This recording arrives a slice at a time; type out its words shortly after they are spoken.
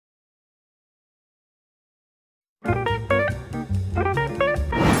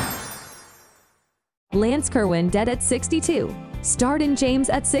Kerwin dead at 62. Starred in James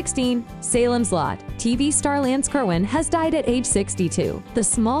at 16, Salem's Lot. TV star Kerwin has died at age 62. The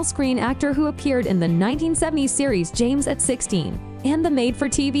small screen actor who appeared in the 1970s series James at 16 and the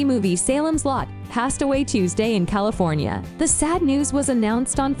made-for-TV movie Salem's Lot passed away Tuesday in California. The sad news was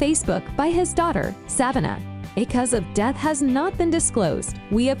announced on Facebook by his daughter, Savannah. A cause of death has not been disclosed.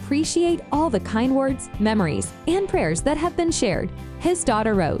 We appreciate all the kind words, memories, and prayers that have been shared, his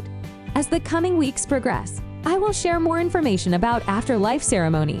daughter wrote. As the coming weeks progress, I will share more information about afterlife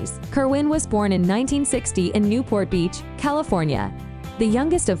ceremonies. Kerwin was born in 1960 in Newport Beach, California. The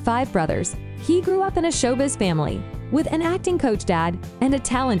youngest of 5 brothers, he grew up in a showbiz family with an acting coach dad and a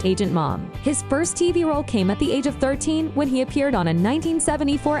talent agent mom. His first TV role came at the age of 13 when he appeared on a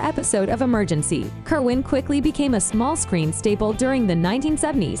 1974 episode of Emergency. Kerwin quickly became a small screen staple during the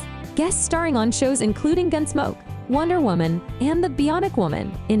 1970s, guest starring on shows including Gunsmoke, Wonder Woman, and The Bionic Woman.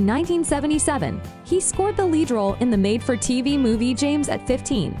 In 1977, he scored the lead role in the made-for-TV movie James at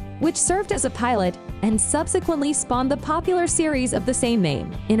 15, which served as a pilot and subsequently spawned the popular series of the same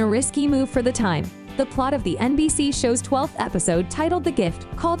name. In a risky move for the time, the plot of the NBC show's 12th episode, titled The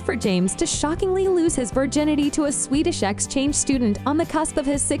Gift, called for James to shockingly lose his virginity to a Swedish exchange student on the cusp of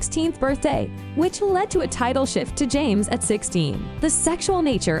his 16th birthday, which led to a title shift to James at 16. The sexual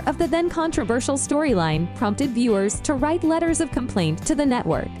nature of the then controversial storyline prompted viewers to write letters of complaint to the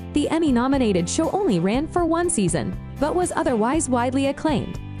network. The Emmy-nominated show only ran for 1 season, but was otherwise widely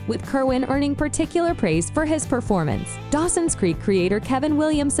acclaimed, with Kerwin earning particular praise for his performance. Dawson's Creek creator Kevin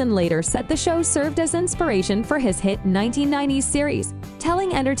Williamson later said the show served as inspiration for his hit 1990s series,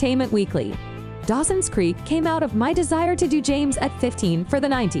 telling Entertainment Weekly, "Dawson's Creek came out of my desire to do James at 15 for the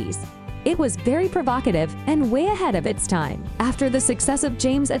 90s. It was very provocative and way ahead of its time." After the success of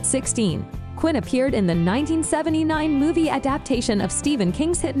James at 16, Quinn appeared in the 1979 movie adaptation of Stephen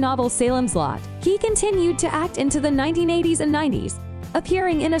King's hit novel Salem's Lot. He continued to act into the 1980s and 90s,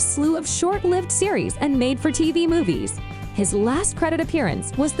 appearing in a slew of short-lived series and made-for-TV movies. His last credit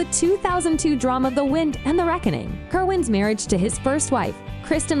appearance was the 2002 drama The Wind and the Reckoning. Kerwin's marriage to his first wife,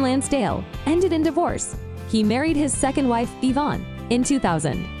 Kristen Lansdale, ended in divorce. He married his second wife, Yvonne, in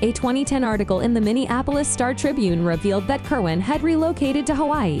 2000. A 2010 article in the Minneapolis Star-Tribune revealed that Kerwin had relocated to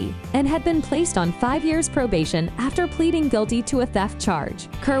Hawaii and had been placed on 5 years probation after pleading guilty to a theft charge.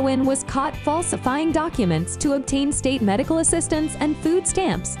 Kerwin was caught falsifying documents to obtain state medical assistance and food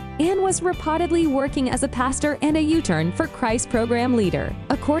stamps, and was reportedly working as a pastor and a U-Turn for Christ program leader.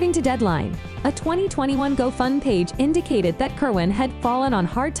 According to Deadline, a 2021 GoFundMe page indicated that Kerwin had fallen on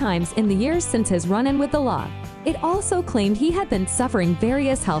hard times in the years since his run-in with the law. It also claimed he had been suffering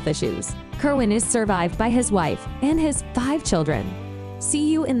various health issues. Kerwin is survived by his wife and his 5 children.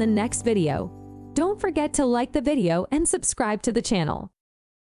 See you in the next video. Don't forget to like the video and subscribe to the channel.